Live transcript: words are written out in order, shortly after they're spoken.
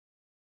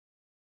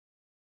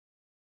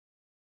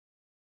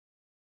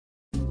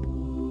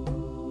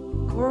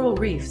Coral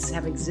reefs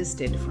have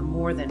existed for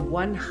more than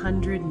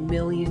 100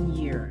 million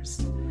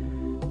years.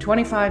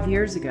 25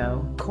 years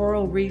ago,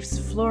 coral reefs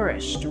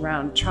flourished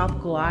around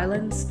tropical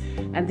islands,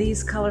 and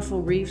these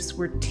colorful reefs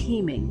were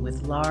teeming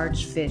with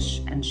large fish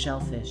and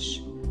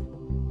shellfish.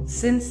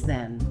 Since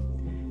then,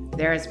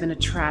 there has been a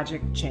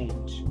tragic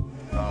change.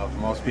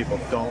 Most people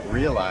don't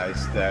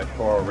realize that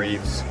coral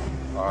reefs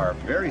are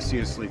very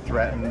seriously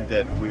threatened,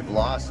 that we've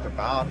lost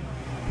about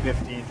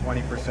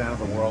 15–20% of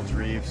the world's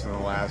reefs in the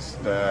last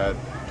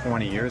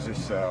 20 years or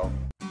so.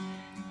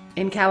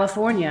 In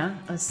California,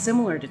 a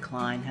similar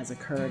decline has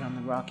occurred on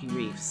the rocky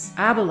reefs.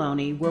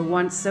 Abalone were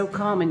once so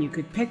common you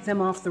could pick them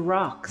off the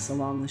rocks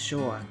along the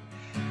shore.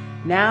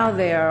 Now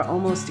they are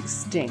almost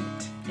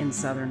extinct in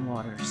southern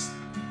waters.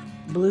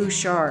 Blue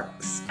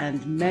sharks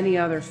and many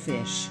other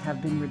fish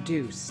have been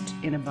reduced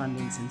in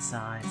abundance in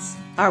size.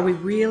 Are we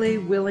really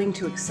willing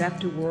to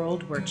accept a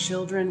world where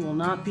children will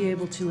not be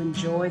able to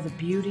enjoy the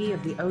beauty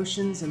of the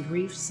oceans and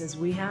reefs as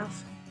we have?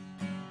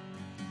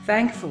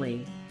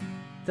 Thankfully,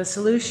 the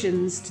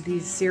solutions to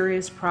these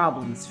serious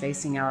problems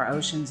facing our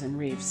oceans and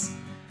reefs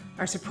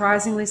are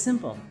surprisingly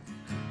simple.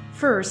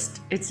 First,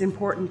 it's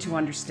important to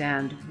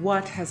understand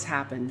what has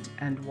happened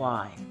and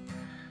why.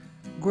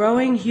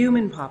 Growing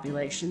human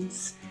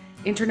populations,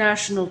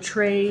 international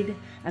trade,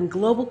 and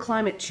global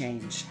climate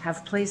change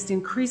have placed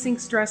increasing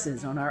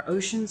stresses on our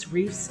oceans,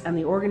 reefs, and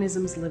the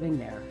organisms living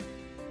there.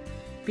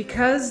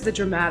 Because the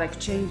dramatic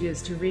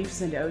changes to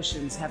reefs and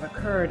oceans have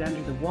occurred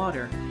under the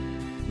water,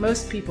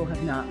 most people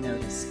have not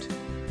noticed.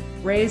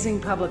 Raising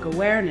public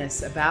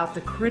awareness about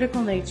the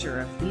critical nature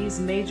of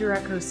these major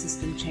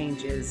ecosystem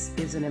changes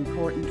is an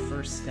important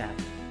first step.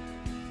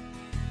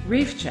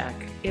 Reef Check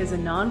is a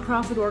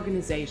nonprofit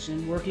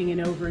organization working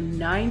in over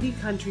 90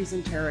 countries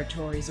and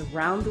territories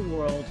around the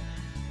world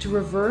to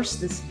reverse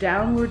this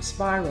downward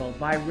spiral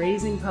by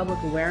raising public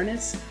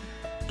awareness,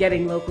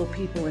 getting local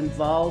people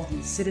involved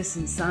in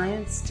citizen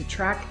science to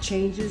track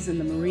changes in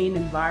the marine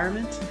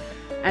environment,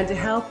 and to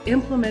help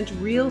implement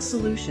real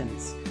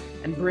solutions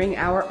and bring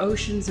our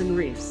oceans and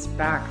reefs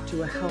back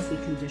to a healthy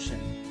condition.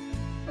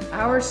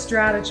 Our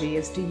strategy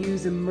is to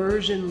use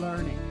immersion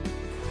learning.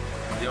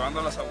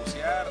 Llevándolas a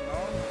bucear, ¿no?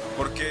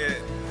 Porque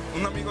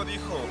un amigo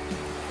dijo,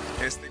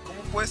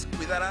 ¿cómo puedes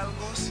cuidar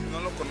algo si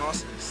no lo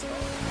conoces,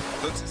 ¿no?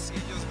 Entonces si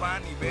ellos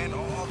van y ven,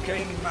 oh, que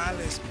hay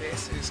animales,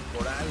 peces,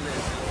 corales,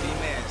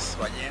 delfines,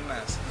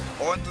 ballenas,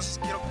 oh, entonces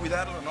quiero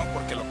cuidarlo, ¿no?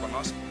 Porque lo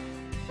conozco.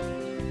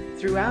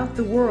 Throughout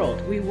the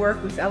world, we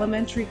work with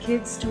elementary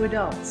kids to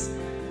adults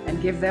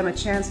and give them a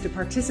chance to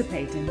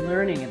participate in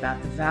learning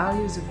about the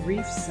values of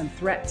reefs and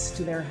threats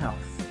to their health.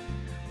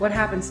 What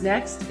happens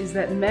next is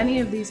that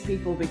many of these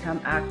people become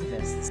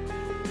activists.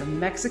 From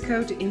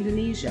Mexico to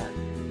Indonesia,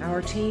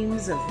 our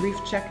teams of Reef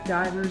Check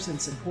divers and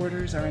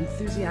supporters are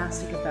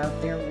enthusiastic about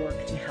their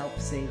work to help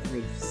save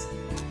reefs.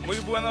 Muy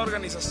buena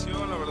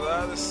organización, la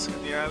verdad es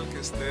genial que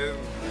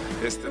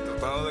estén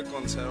tratando de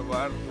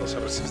conservar los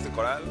arrecifes de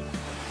coral.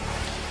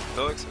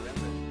 Todo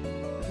excelente.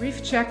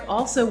 Reef Check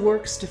also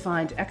works to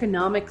find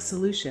economic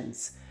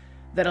solutions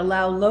that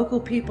allow local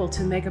people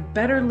to make a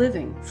better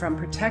living from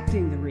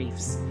protecting the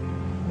reefs.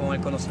 Con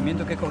el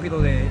conocimiento que he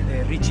cogido de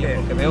Reef Check,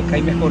 porque veo que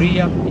hay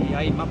mejoría y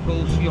hay más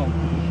producción,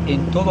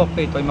 en todo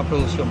aspecto hay más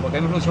producción, porque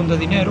hay más producción de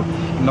dinero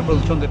y más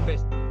producción de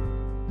peces.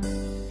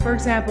 For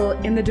example,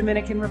 in the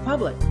Dominican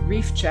Republic,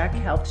 Reef Check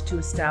helped to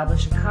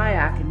establish a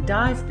kayak and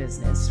dive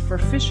business for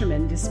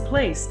fishermen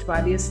displaced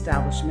by the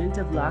establishment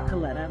of La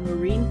Caleta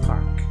Marine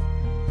Park.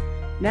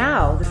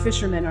 Now, the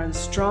fishermen are the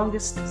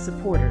strongest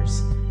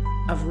supporters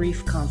of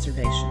reef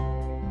conservation.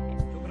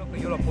 Yo creo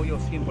que yo lo apoyo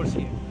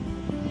 100%.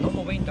 No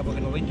 90,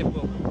 porque 90 es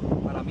poco.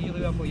 Para mí yo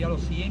debo apoyarlo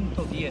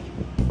 110.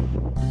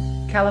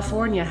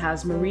 California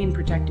has marine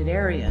protected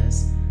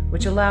areas,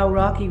 which allow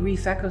rocky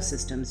reef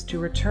ecosystems to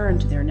return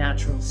to their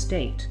natural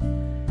state.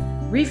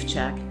 Reef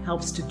Check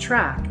helps to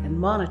track and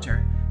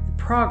monitor the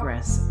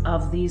progress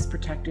of these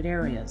protected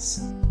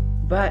areas.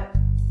 But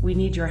we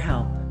need your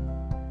help.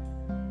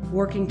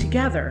 Working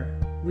together,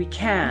 we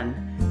can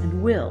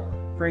and will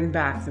bring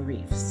back the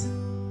reefs.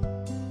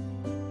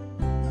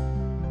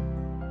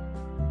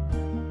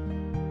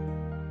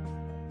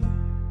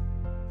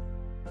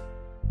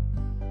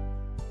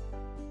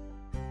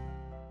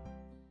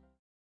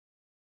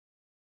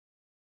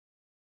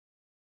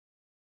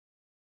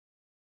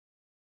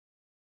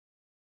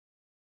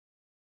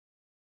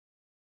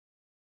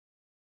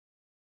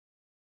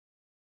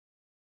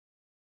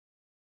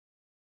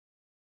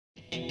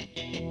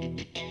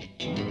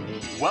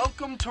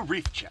 Welcome to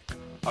Reef Check,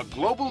 a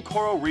global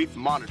coral reef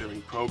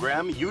monitoring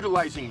program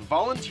utilizing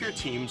volunteer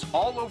teams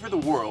all over the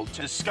world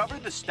to discover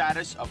the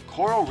status of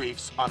coral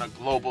reefs on a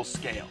global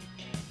scale.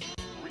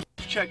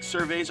 Reef Check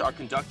surveys are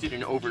conducted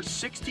in over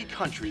 60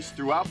 countries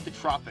throughout the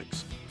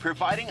tropics,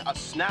 providing a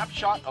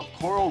snapshot of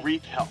coral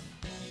reef health.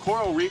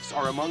 Coral reefs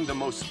are among the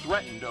most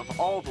threatened of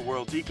all the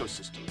world's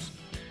ecosystems.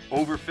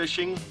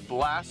 Overfishing,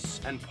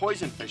 blasts, and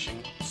poison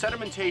fishing,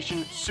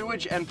 sedimentation,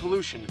 sewage, and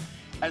pollution,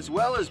 as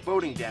well as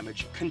boating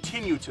damage,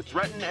 continue to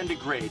threaten and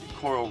degrade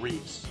coral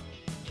reefs.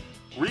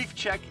 Reef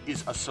Check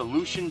is a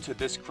solution to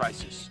this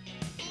crisis.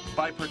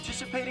 By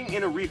participating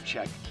in a Reef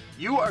Check,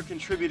 you are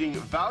contributing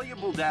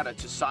valuable data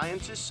to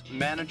scientists,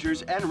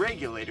 managers, and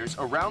regulators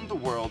around the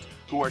world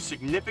who are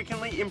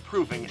significantly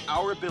improving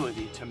our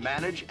ability to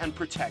manage and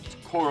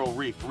protect coral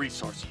reef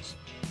resources.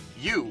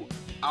 You,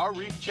 our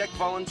Reef Check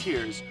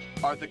volunteers,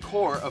 are the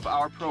core of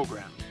our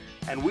program,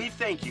 and we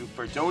thank you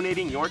for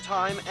donating your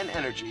time and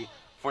energy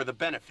for the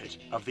benefit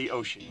of the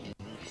ocean.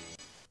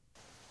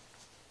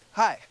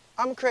 Hi,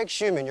 I'm Craig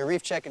Schumann, your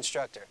Reef Check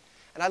instructor,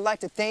 and I'd like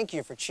to thank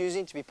you for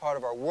choosing to be part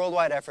of our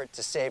worldwide effort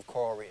to save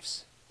coral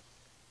reefs.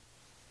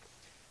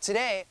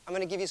 Today, I'm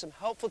going to give you some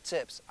helpful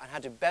tips on how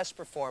to best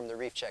perform the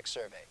Reef Check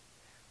survey.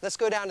 Let's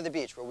go down to the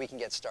beach where we can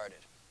get started.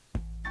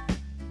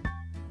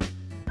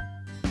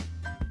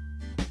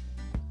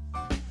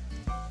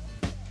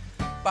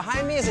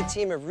 Behind me is a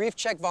team of Reef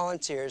Check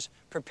volunteers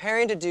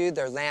preparing to do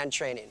their land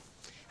training.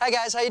 Hi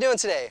guys, how you doing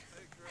today?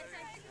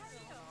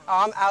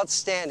 Oh, I'm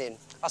outstanding.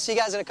 I'll see you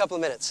guys in a couple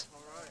of minutes.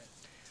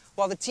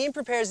 While the team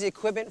prepares the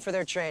equipment for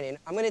their training,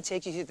 I'm going to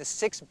take you through the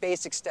 6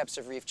 basic steps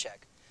of Reef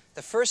Check.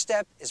 The first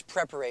step is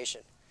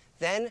preparation.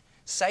 Then,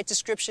 site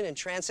description and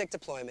transect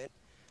deployment,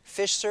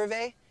 fish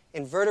survey,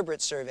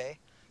 invertebrate survey,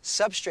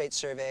 substrate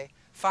survey,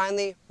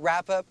 finally,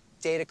 wrap-up,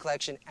 data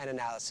collection, and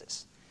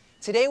analysis.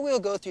 Today we will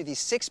go through these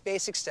 6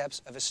 basic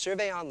steps of a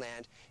survey on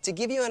land to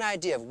give you an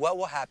idea of what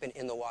will happen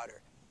in the water.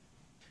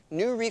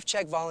 New Reef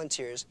Check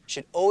volunteers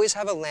should always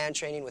have a land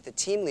training with a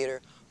team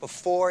leader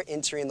before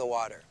entering the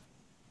water.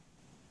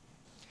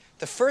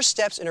 The first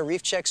steps in a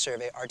Reef Check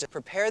survey are to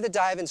prepare the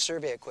dive and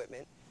survey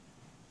equipment,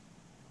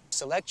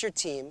 select your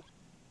team,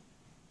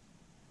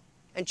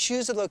 and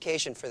choose the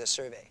location for the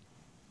survey.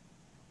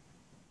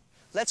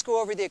 Let's go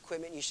over the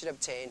equipment you should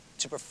obtain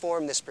to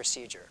perform this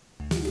procedure.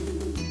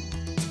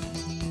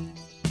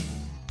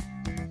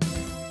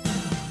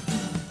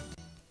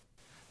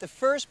 The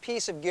first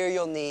piece of gear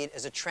you'll need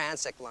is a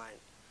transect line,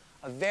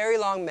 a very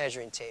long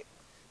measuring tape.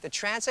 The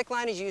transect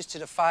line is used to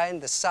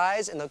define the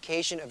size and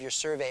location of your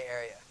survey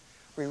area.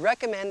 We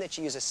recommend that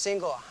you use a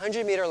single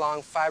 100-meter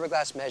long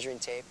fiberglass measuring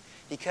tape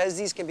because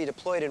these can be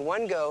deployed in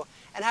one go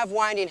and have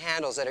winding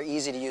handles that are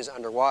easy to use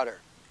underwater.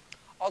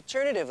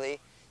 Alternatively,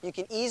 you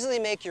can easily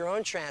make your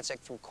own transect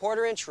from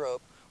 1/4-inch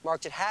rope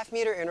marked at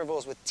half-meter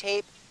intervals with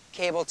tape,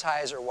 cable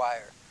ties, or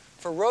wire.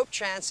 For rope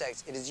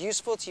transects, it is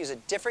useful to use a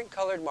different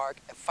colored mark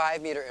at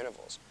 5-meter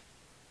intervals.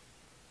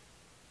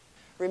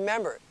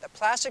 Remember that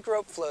plastic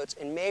rope floats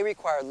and may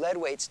require lead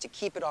weights to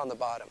keep it on the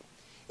bottom.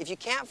 If you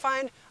can't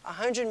find a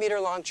 100-meter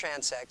long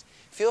transect,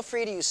 feel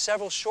free to use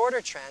several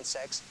shorter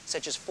transects,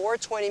 such as 4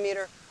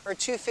 20-meter or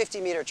 2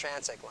 50-meter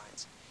transect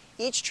lines.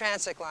 Each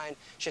transect line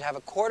should have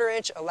a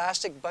 1/4-inch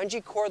elastic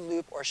bungee cord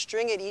loop or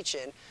string at each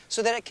end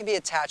so that it can be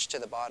attached to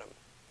the bottom.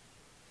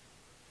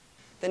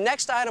 The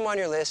next item on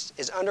your list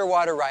is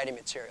underwater riding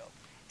material.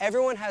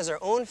 Everyone has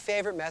their own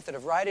favorite method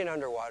of riding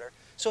underwater,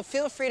 so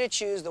feel free to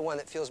choose the one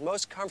that feels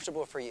most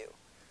comfortable for you.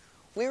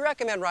 We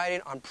recommend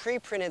riding on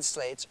pre-printed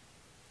slates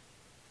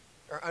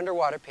or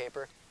underwater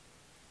paper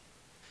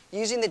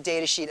using the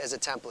data sheet as a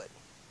template.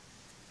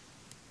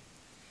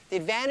 The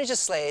advantage of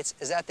slates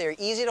is that they are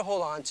easy to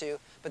hold on to,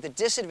 but the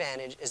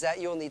disadvantage is that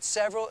you'll need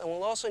several and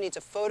will also need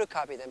to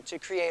photocopy them to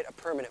create a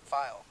permanent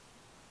file.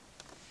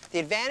 The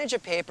advantage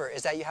of paper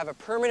is that you have a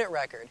permanent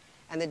record,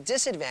 and the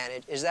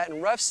disadvantage is that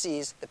in rough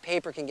seas, the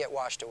paper can get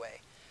washed away.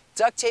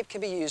 Duct tape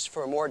can be used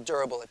for a more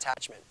durable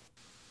attachment.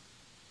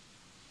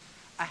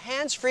 A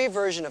hands-free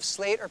version of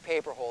slate or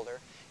paper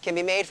holder can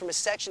be made from a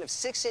section of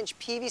 6-inch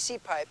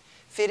PVC pipe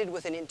fitted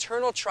with an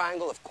internal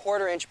triangle of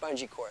 1/4-inch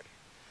bungee cord.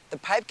 The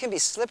pipe can be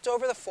slipped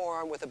over the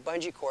forearm with a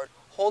bungee cord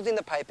holding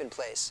the pipe in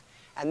place,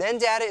 and then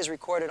data is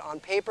recorded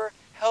on paper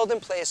held in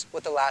place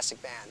with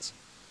elastic bands.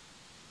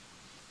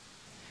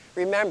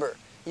 Remember,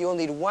 you will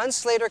need 1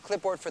 slate or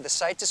clipboard for the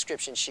site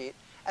description sheet,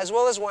 as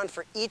well as 1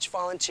 for each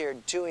volunteer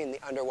doing the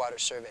underwater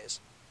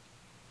surveys.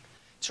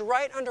 To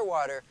write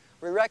underwater,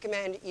 we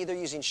recommend either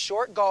using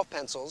short golf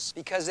pencils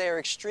because they are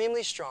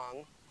extremely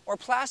strong, or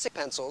plastic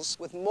pencils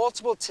with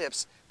multiple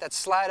tips that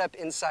slide up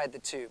inside the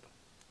tube.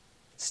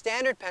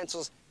 Standard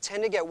pencils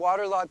tend to get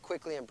waterlogged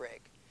quickly and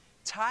break.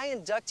 Tie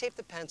and duct tape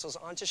the pencils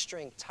onto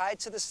string tied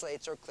to the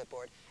slates or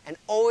clipboard, and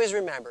always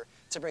remember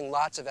to bring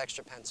lots of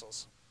extra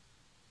pencils.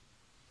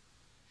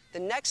 The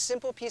next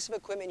simple piece of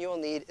equipment you will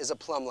need is a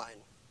plumb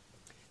line.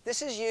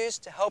 This is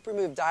used to help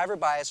remove diver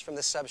bias from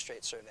the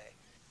substrate survey.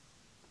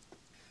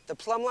 The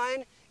plumb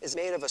line is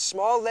made of a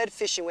small lead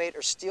fishing weight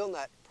or steel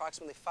nut,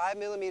 approximately 5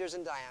 millimeters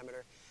in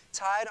diameter,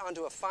 tied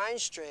onto a fine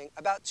string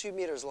about 2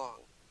 meters long.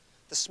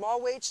 The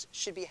small weights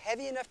should be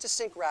heavy enough to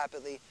sink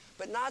rapidly,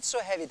 but not so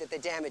heavy that they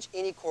damage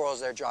any corals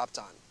they're dropped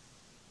on.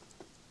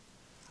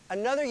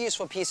 Another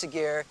useful piece of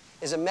gear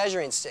is a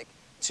measuring stick,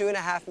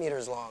 2.5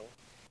 meters long.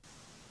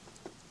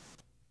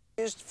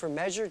 Used for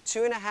measured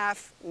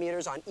 2.5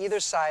 meters on either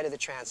side of the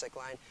transect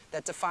line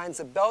that defines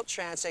the belt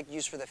transect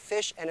used for the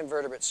fish and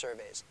invertebrate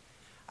surveys.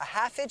 A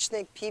 1/2-inch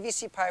thick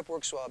PVC pipe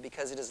works well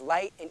because it is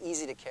light and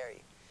easy to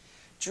carry.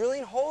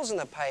 Drilling holes in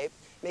the pipe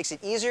makes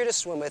it easier to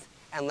swim with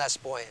and less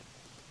buoyant.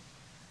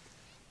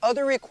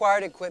 Other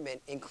required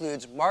equipment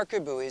includes marker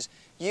buoys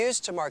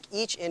used to mark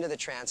each end of the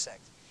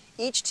transect.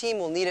 Each team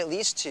will need at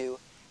least 2,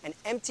 and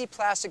empty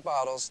plastic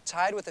bottles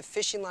tied with a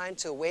fishing line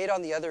to a weight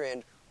on the other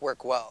end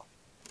work well.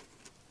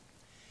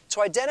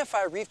 To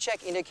identify Reef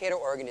Check indicator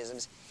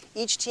organisms,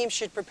 each team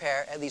should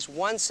prepare at least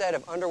 1 set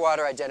of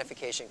underwater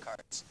identification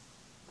cards.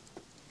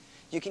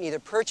 You can either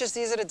purchase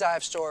these at a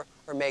dive store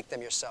or make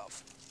them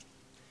yourself.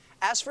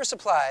 As for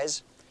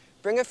supplies,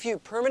 bring a few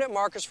permanent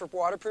markers for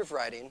waterproof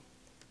writing,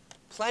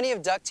 plenty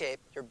of duct tape,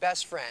 your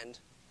best friend,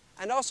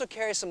 and also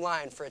carry some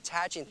line for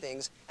attaching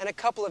things and a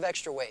couple of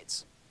extra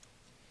weights.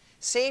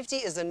 Safety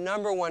is the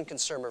 #1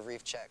 concern of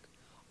Reef Check.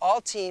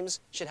 All teams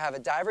should have a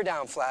diver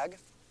down flag,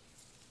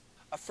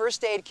 a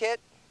first aid kit,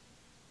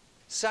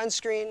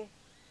 sunscreen,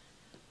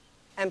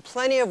 and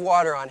plenty of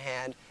water on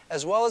hand,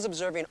 as well as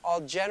observing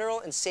all general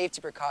and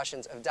safety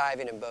precautions of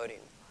diving and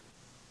boating.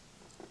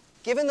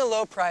 Given the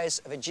low price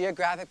of a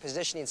geographic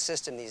positioning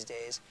system these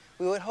days,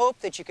 we would hope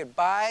that you could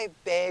buy,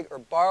 beg, or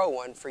borrow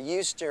one for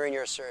use during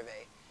your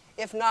survey.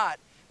 If not,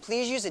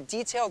 please use a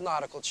detailed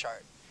nautical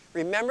chart.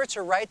 Remember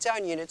to write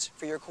down units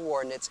for your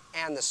coordinates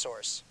and the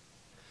source.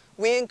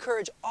 We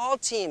encourage all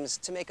teams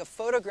to make a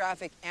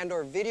photographic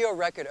and/or video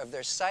record of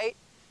their site,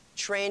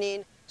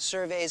 training,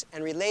 surveys,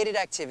 and related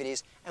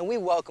activities, and we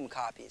welcome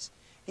copies.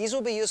 These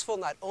will be useful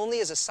not only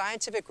as a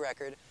scientific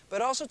record,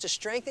 but also to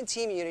strengthen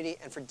team unity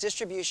and for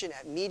distribution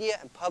at media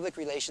and public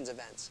relations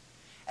events.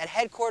 At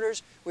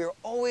headquarters, we are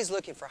always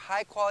looking for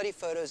high-quality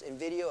photos and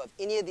video of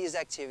any of these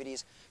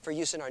activities for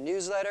use in our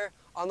newsletter,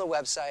 on the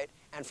website,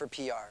 and for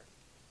PR.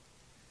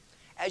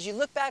 As you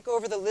look back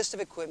over the list of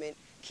equipment,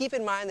 keep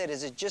in mind that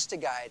it is just a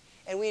guide,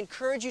 and we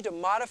encourage you to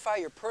modify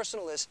your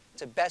personal list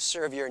to best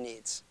serve your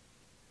needs.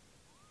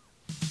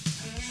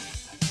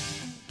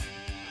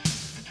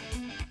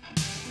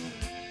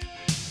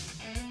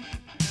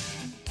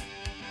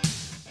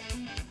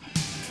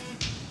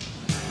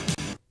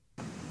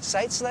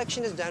 Site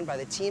selection is done by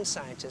the team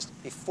scientist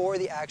before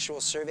the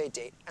actual survey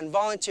date, and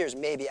volunteers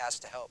may be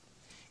asked to help.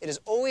 It is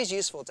always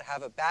useful to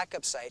have a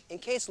backup site in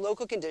case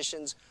local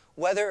conditions,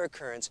 weather, or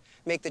currents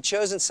make the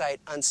chosen site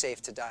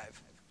unsafe to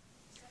dive.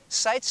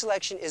 Site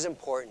selection is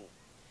important.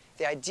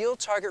 The ideal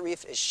target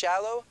reef is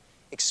shallow,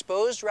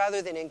 exposed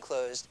rather than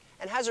enclosed,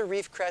 and has a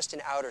reef crest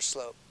and outer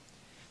slope.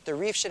 The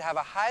reef should have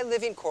a high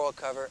living coral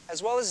cover,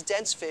 as well as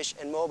dense fish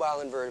and mobile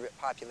invertebrate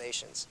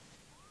populations.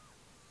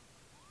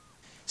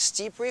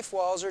 Steep reef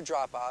walls or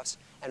drop-offs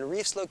and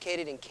reefs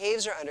located in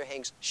caves or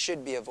underhangs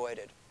should be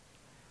avoided.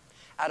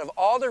 Out of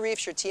all the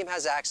reefs your team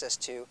has access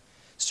to,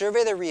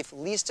 survey the reef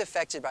least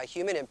affected by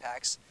human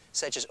impacts,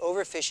 such as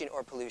overfishing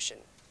or pollution.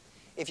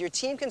 If your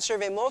team can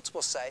survey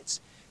multiple sites,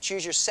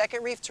 choose your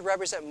second reef to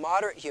represent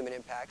moderate human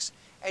impacts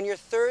and your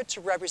third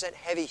to represent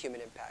heavy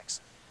human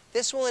impacts.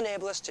 This will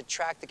enable us to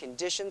track the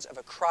conditions of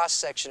a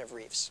cross-section of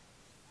reefs.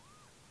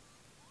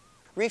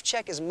 Reef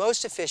Check is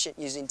most efficient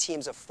using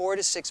teams of 4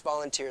 to 6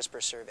 volunteers per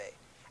survey.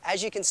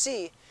 As you can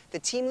see, the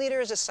team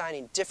leader is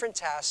assigning different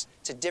tasks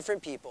to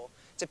different people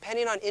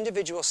depending on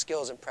individual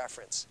skills and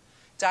preference.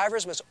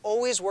 Divers must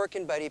always work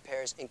in buddy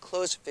pairs in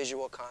close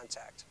visual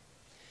contact.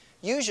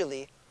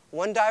 Usually,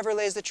 1 diver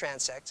lays the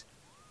transect,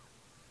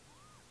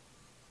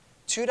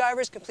 2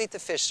 divers complete the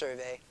fish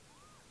survey,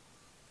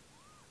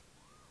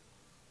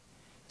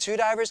 2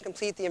 divers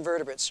complete the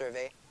invertebrate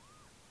survey,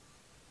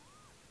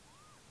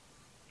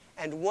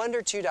 and 1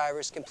 or 2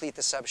 divers complete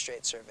the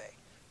substrate survey.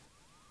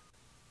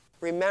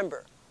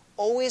 Remember,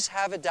 always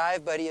have a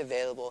dive buddy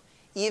available,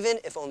 even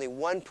if only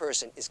 1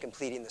 person is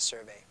completing the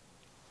survey.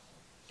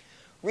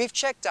 Reef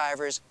Check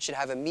divers should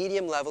have a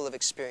medium level of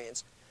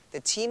experience. The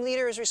team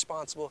leader is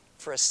responsible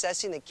for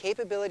assessing the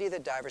capability of the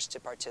divers to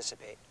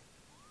participate.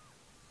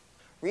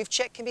 Reef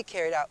Check can be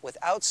carried out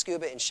without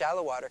scuba in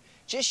shallow water,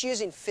 just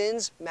using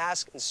fins,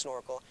 mask, and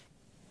snorkel.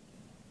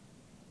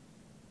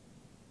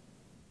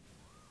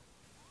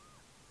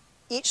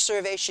 Each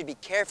survey should be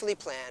carefully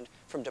planned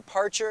from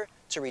departure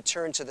to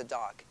return to the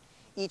dock.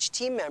 Each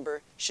team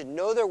member should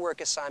know their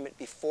work assignment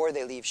before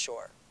they leave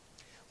shore.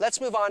 Let's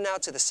move on now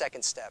to the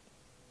second step,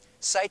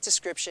 site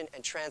description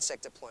and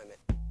transect deployment.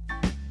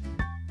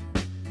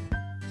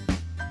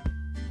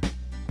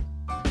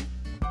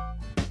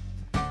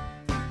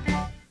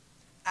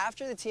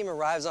 After the team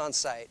arrives on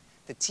site,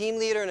 the team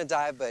leader and a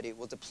dive buddy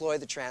will deploy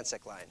the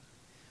transect line.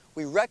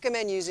 We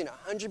recommend using a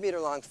 100-meter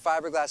long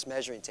fiberglass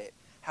measuring tape.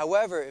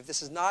 However, if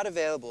this is not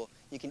available,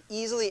 you can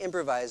easily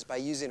improvise by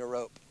using a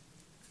rope.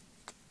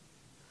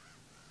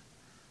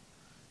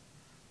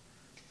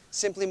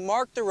 Simply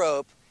mark the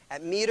rope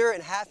at meter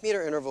and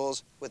half-meter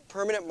intervals with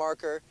permanent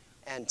marker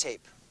and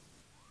tape.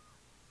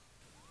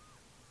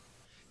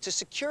 To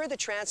secure the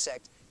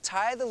transect,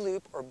 tie the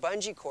loop or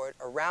bungee cord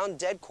around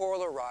dead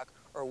coral or rock,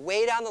 or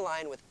weigh down the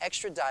line with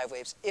extra dive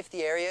waves if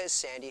the area is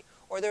sandy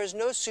or there is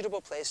no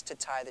suitable place to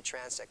tie the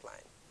transect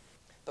line.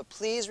 But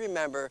please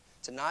remember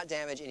to not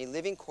damage any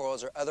living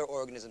corals or other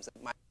organisms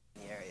that might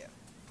be in the area.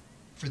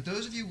 For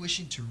those of you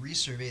wishing to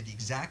resurvey the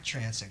exact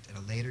transect at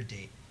a later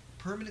date,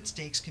 permanent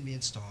stakes can be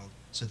installed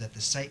so that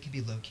the site can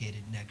be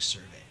located next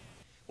survey.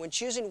 When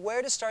choosing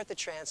where to start the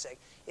transect,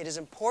 it is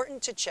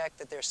important to check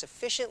that there is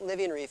sufficient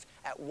living reef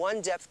at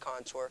one depth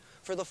contour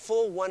for the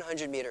full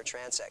 100-meter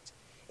transect.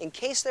 In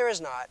case there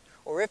is not,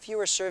 or if you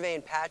are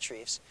surveying patch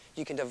reefs,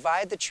 you can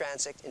divide the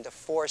transect into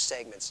 4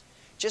 segments.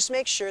 Just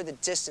make sure the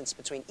distance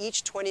between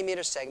each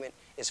 20-meter segment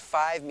is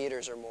 5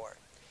 meters or more.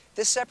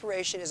 This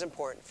separation is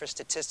important for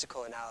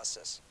statistical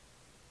analysis.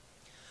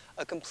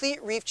 A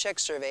complete reef check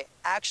survey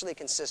actually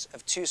consists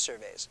of 2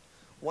 surveys,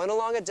 one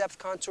along a depth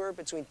contour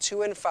between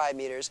 2 and 5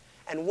 meters,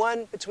 and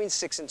one between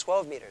 6 and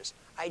 12 meters.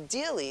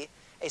 Ideally,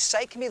 a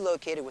site can be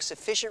located with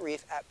sufficient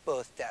reef at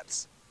both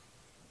depths.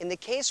 In the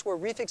case where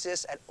reef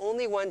exists at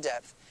only one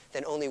depth,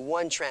 then only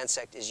one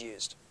transect is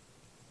used.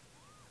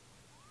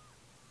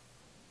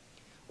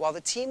 While the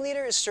team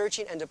leader is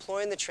searching and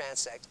deploying the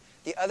transect,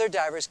 the other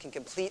divers can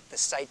complete the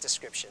site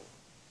description.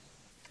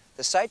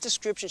 The site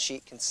description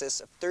sheet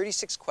consists of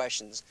 36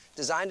 questions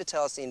designed to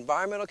tell us the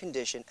environmental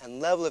condition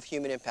and level of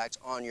human impact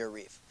on your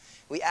reef.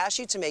 We ask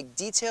you to make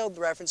detailed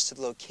reference to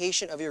the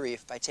location of your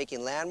reef by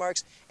taking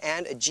landmarks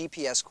and a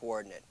GPS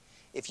coordinate.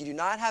 If you do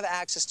not have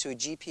access to a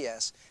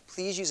GPS,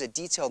 please use a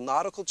detailed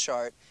nautical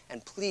chart,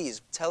 and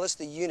please tell us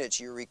the units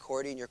you're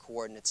recording your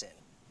coordinates in.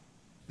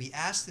 We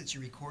ask that you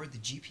record the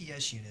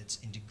GPS units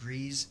in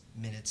degrees,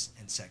 minutes,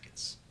 and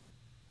seconds.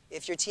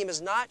 If your team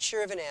is not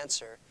sure of an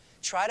answer,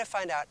 try to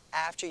find out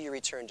after you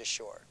return to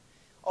shore.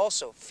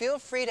 Also, feel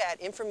free to add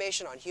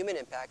information on human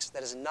impacts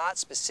that is not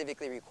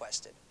specifically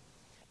requested.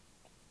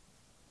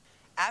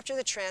 After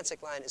the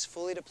transect line is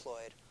fully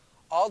deployed,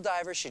 all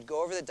divers should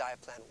go over the dive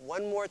plan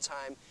one more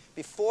time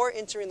before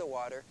entering the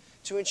water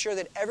to ensure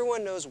that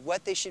everyone knows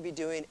what they should be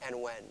doing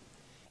and when.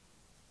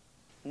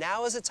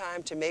 Now is the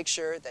time to make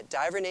sure that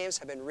diver names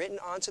have been written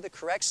onto the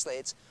correct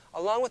slates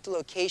along with the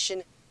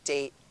location,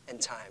 date, and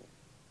time.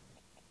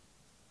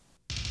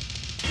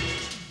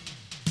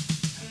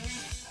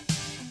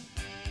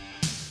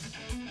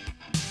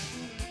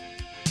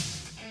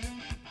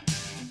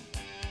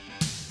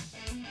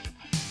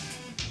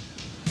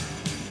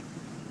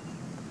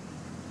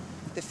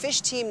 The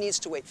fish team needs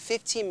to wait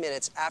 15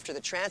 minutes after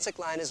the transect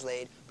line is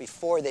laid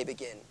before they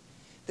begin.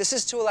 This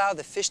is to allow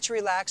the fish to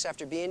relax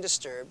after being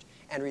disturbed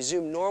and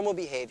resume normal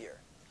behavior.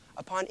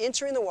 Upon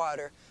entering the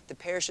water, the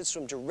pair should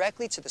swim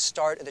directly to the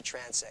start of the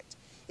transect.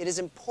 It is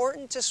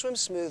important to swim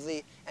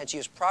smoothly and to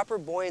use proper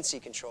buoyancy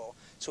control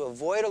to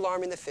avoid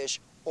alarming the fish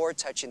or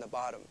touching the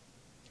bottom.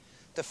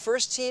 The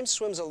first team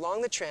swims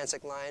along the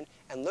transect line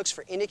and looks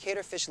for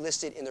indicator fish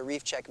listed in the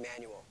Reef Check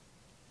manual.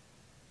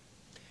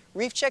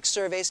 Reef Check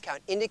surveys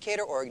count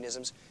indicator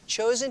organisms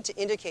chosen to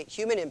indicate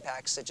human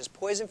impacts such as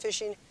poison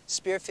fishing,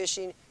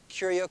 spearfishing,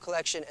 curio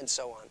collection, and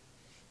so on.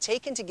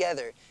 Taken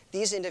together,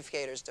 these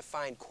indicators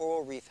define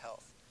coral reef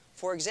health.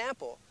 For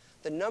example,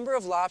 the number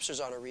of lobsters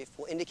on a reef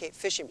will indicate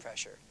fishing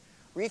pressure.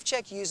 Reef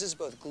Check uses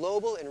both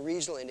global and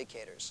regional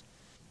indicators.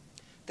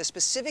 The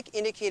specific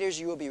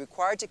indicators you will be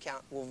required to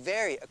count will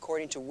vary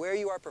according to where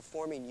you are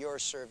performing your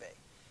survey.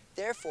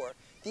 Therefore,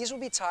 these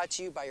will be taught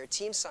to you by your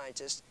team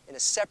scientist in a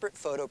separate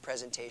photo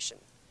presentation.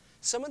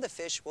 Some of the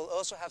fish will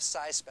also have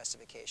size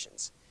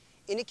specifications.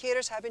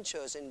 Indicators have been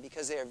chosen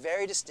because they are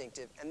very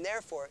distinctive and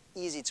therefore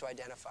easy to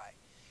identify.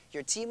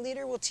 Your team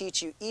leader will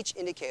teach you each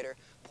indicator,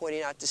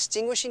 pointing out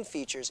distinguishing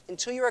features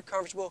until you are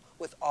comfortable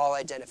with all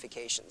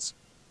identifications.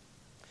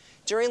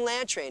 During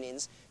land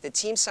trainings, the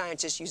team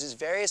scientist uses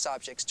various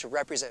objects to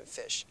represent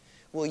fish.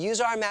 We'll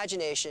use our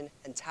imagination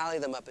and tally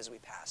them up as we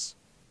pass.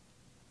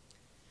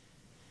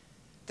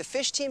 The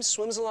fish team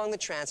swims along the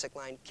transect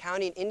line,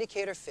 counting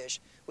indicator fish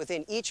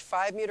within each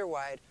 5 meter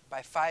wide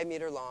by 5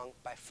 meter long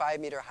by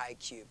 5 meter high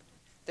cube.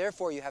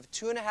 Therefore, you have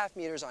 2.5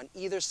 meters on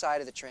either side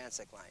of the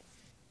transect line.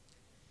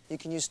 You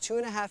can use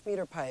 2.5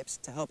 meter pipes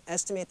to help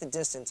estimate the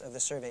distance of the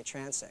survey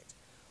transect.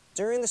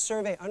 During the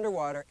survey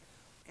underwater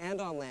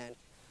and on land,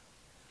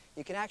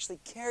 you can actually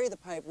carry the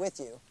pipe with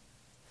you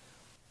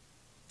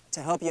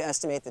to help you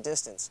estimate the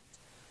distance.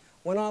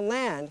 When on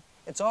land,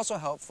 it's also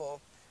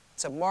helpful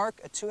to mark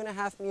a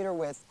 2.5 meter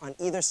width on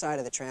either side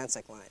of the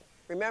transect line.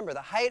 Remember,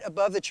 the height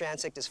above the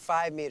transect is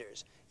 5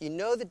 meters. You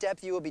know the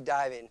depth you will be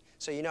diving,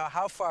 so you know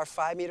how far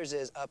 5 meters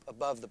is up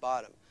above the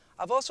bottom.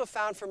 I've also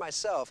found for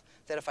myself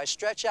that if I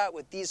stretch out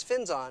with these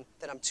fins on,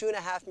 that I'm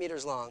 2.5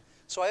 meters long,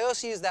 so I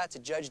also use that to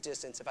judge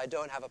distance if I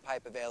don't have a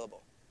pipe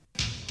available.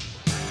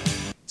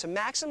 To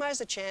maximize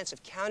the chance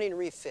of counting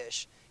reef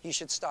fish, you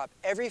should stop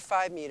every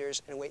 5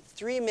 meters and wait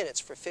 3 minutes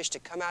for fish to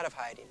come out of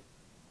hiding.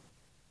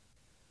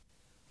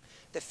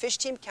 The fish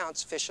team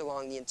counts fish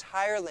along the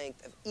entire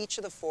length of each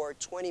of the 4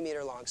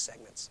 20-meter long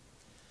segments.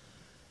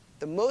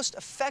 The most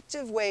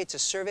effective way to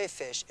survey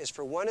fish is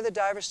for one of the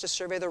divers to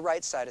survey the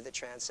right side of the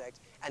transect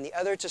and the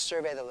other to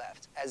survey the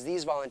left, as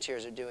these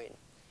volunteers are doing.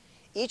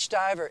 Each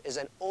diver is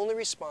then only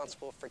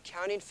responsible for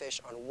counting fish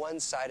on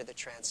one side of the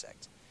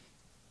transect.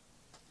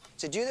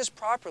 To do this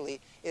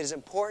properly, it is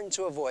important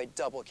to avoid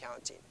double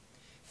counting.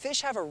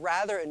 Fish have a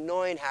rather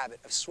annoying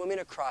habit of swimming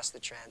across the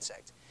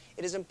transect.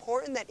 It is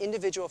important that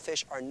individual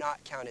fish are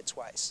not counted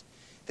twice.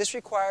 This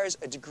requires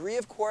a degree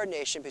of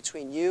coordination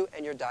between you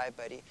and your dive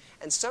buddy,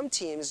 and some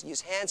teams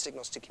use hand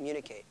signals to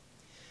communicate.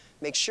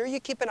 Make sure you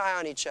keep an eye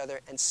on each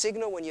other and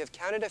signal when you have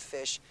counted a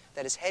fish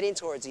that is heading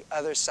towards the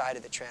other side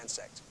of the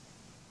transect.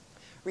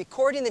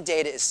 Recording the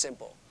data is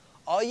simple.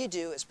 All you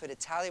do is put a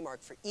tally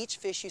mark for each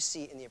fish you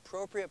see in the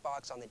appropriate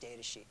box on the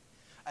data sheet.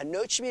 A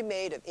note should be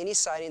made of any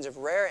sightings of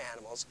rare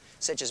animals,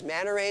 such as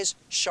manta rays,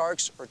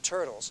 sharks, or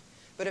turtles.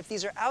 But if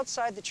these are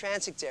outside the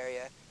transect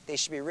area, they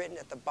should be written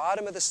at the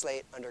bottom of the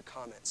slate under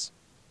comments.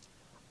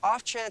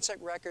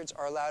 Off-transect records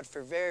are allowed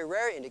for very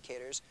rare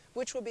indicators,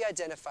 which will be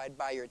identified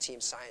by your team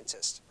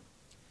scientist.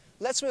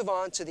 Let's move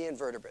on to the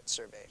invertebrate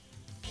survey.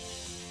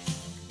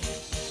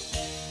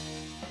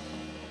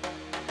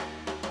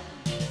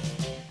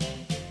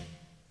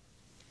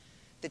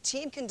 The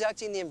team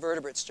conducting the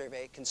invertebrate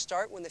survey can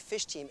start when the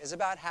fish team is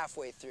about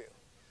halfway through.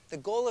 The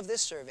goal of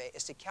this survey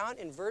is to count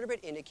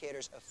invertebrate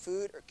indicators of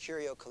food or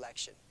curio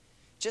collection.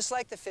 Just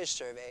like the fish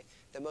survey,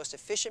 the most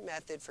efficient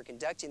method for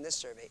conducting this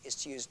survey is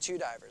to use 2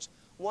 divers,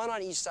 one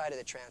on each side of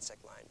the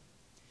transect line.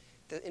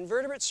 The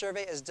invertebrate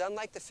survey is done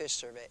like the fish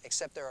survey,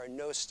 except there are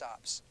no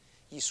stops.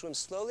 You swim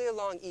slowly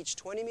along each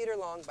 20-meter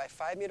long by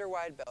 5-meter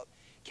wide belt,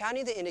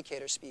 counting the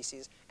indicator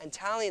species and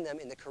tallying them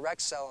in the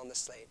correct cell on the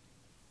slate.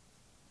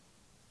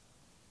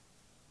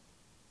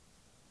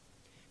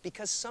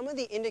 Because some of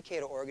the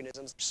indicator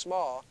organisms are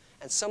small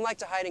and some like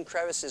to hide in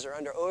crevices or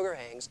under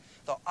overhangs,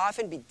 they'll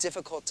often be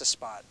difficult to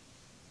spot.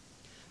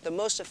 The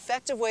most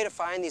effective way to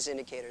find these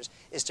indicators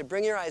is to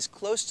bring your eyes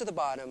close to the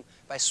bottom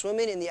by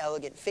swimming in the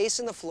elegant face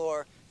in the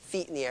floor,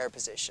 feet in the air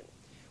position.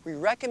 We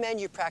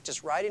recommend you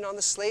practice writing on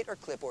the slate or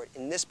clipboard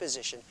in this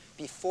position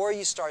before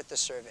you start the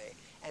survey.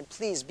 And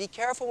please be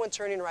careful when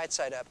turning right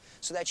side up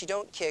so that you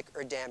don't kick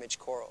or damage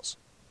corals.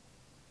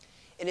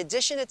 In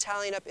addition to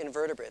tallying up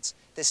invertebrates,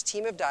 this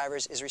team of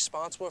divers is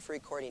responsible for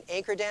recording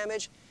anchor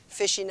damage,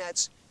 fishing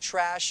nets,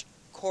 trash,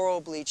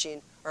 coral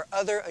bleaching, or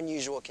other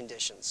unusual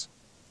conditions.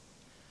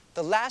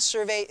 The last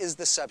survey is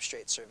the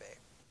substrate survey.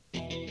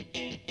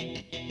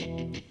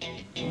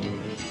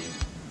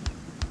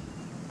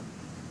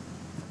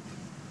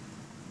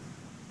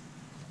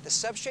 The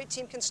substrate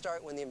team can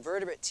start when the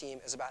invertebrate team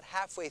is about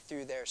halfway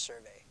through their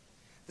survey.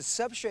 The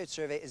substrate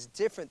survey is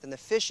different than the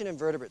fish and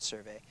invertebrate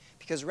survey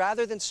because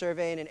rather than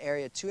surveying an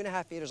area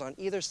 2.5 meters on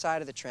either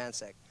side of the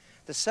transect,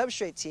 the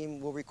substrate team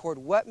will record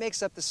what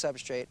makes up the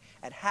substrate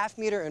at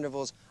half-meter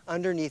intervals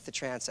underneath the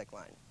transect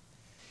line.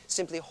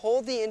 Simply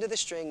hold the end of the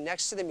string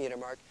next to the meter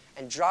mark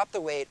and drop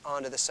the weight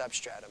onto the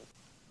substratum.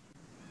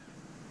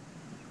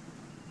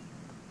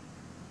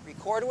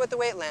 Record what the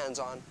weight lands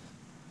on,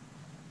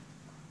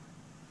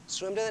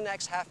 swim to the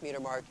next half-meter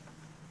mark,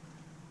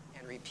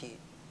 and repeat.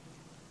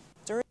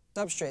 During a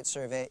substrate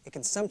survey, it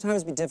can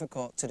sometimes be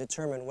difficult to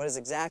determine what is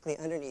exactly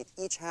underneath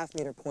each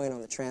half-meter point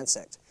on the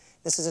transect.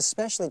 This is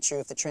especially true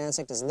if the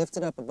transect is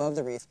lifted up above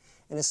the reef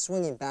and is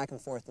swinging back and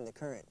forth in the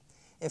current.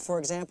 If, for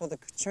example, the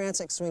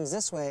transect swings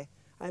this way,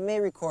 I may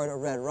record a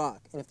red rock,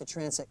 and if the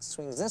transect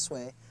swings this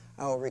way,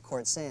 I will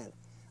record sand.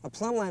 A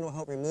plumb line will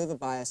help remove a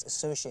bias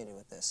associated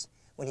with this.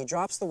 When he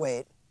drops the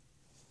weight,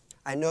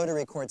 I know to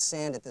record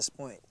sand at this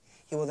point.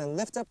 He will then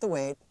lift up the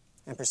weight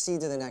and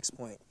proceed to the next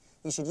point.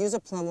 You should use a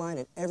plumb line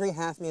at every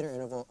half-meter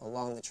interval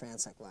along the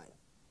transect line.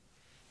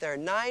 There are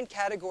 9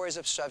 categories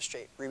of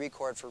substrate we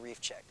record for Reef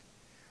Check.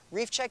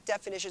 Reef Check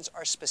definitions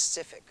are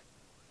specific.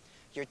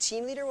 Your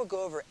team leader will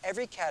go over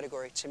every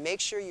category to make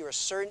sure you are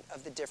certain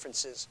of the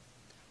differences.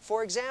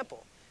 For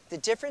example, the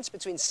difference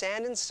between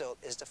sand and silt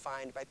is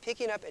defined by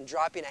picking up and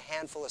dropping a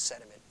handful of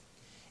sediment.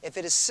 If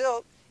it is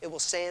silt, it will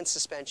stay in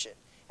suspension,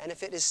 and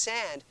if it is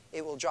sand,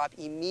 it will drop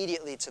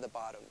immediately to the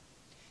bottom.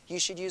 You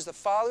should use the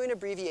following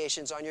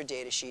abbreviations on your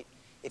data sheet.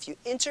 If you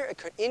enter an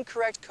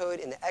incorrect code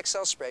in the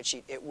Excel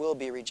spreadsheet, it will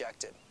be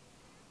rejected.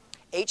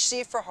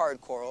 HC for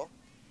hard coral,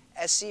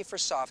 SC for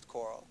soft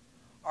coral,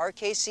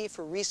 RKC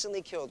for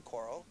recently killed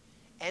coral,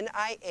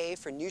 NIA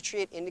for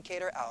nutrient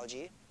indicator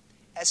algae,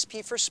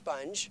 SP for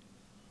sponge,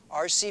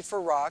 RC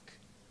for rock,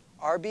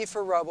 RB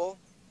for rubble,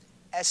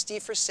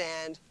 SD for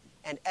sand,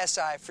 and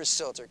SI for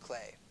silt or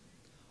clay.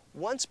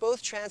 Once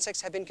both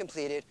transects have been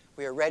completed,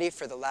 we are ready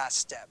for the last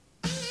step.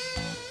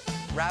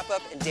 Wrap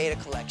up and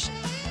data collection.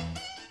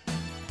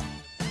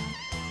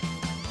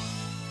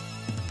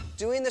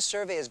 Doing the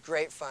survey is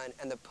great fun,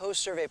 and the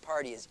post-survey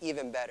party is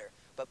even better.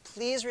 But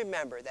please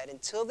remember that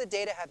until the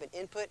data have been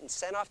input and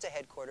sent off to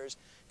headquarters,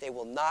 they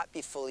will not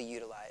be fully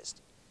utilized.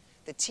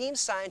 The team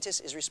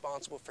scientist is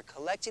responsible for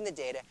collecting the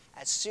data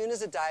as soon as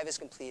the dive is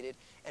completed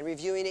and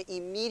reviewing it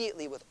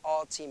immediately with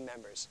all team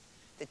members.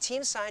 The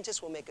team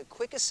scientist will make a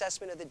quick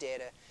assessment of the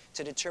data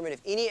to determine if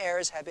any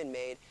errors have been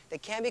made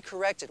that can be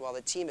corrected while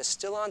the team is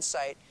still on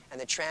site and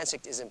the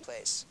transect is in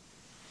place.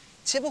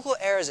 Typical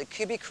errors that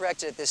could be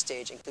corrected at this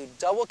stage include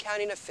double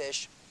counting of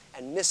fish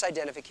and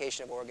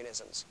misidentification of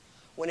organisms.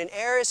 When an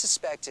error is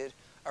suspected,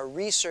 a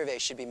resurvey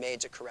should be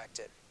made to correct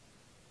it.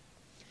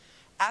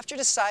 After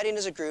deciding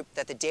as a group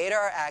that the data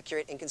are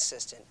accurate and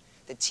consistent,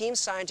 the team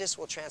scientists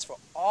will transfer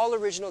all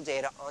original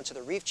data onto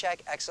the Reef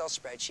Check Excel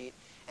spreadsheet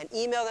and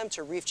email them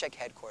to Reef Check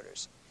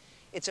headquarters.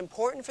 It's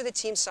important for the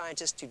team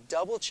scientists to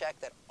double check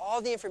that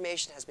all the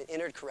information has been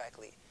entered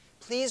correctly.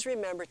 please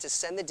remember to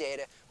send the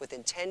data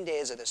within 10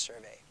 days of the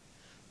survey.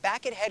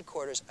 Back at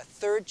headquarters, a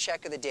third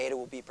check of the data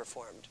will be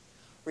performed.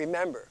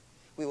 Remember,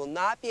 we will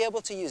not be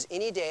able to use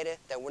any data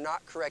that were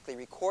not correctly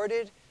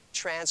recorded,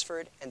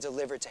 transferred, and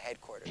delivered to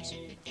headquarters.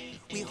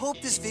 We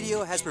hope this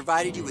video has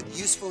provided you with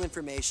useful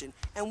information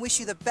and wish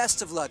you the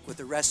best of luck with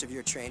the rest of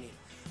your training.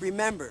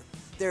 Remember,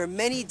 there are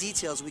many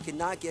details we could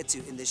not get to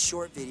in this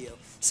short video,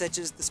 such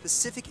as the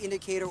specific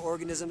indicator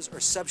organisms or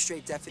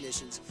substrate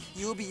definitions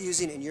you will be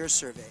using in your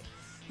survey.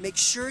 Make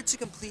sure to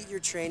complete your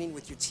training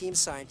with your team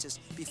scientists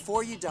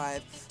before you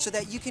dive so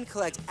that you can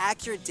collect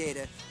accurate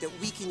data that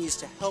we can use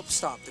to help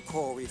stop the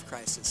coral reef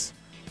crisis.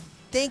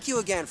 Thank you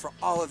again for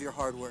all of your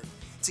hard work.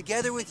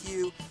 Together with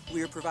you,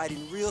 we are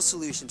providing real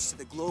solutions to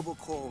the global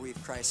coral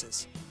reef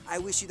crisis. I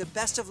wish you the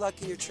best of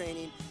luck in your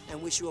training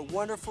and wish you a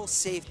wonderful,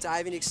 safe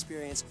diving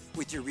experience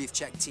with your Reef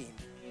Check team.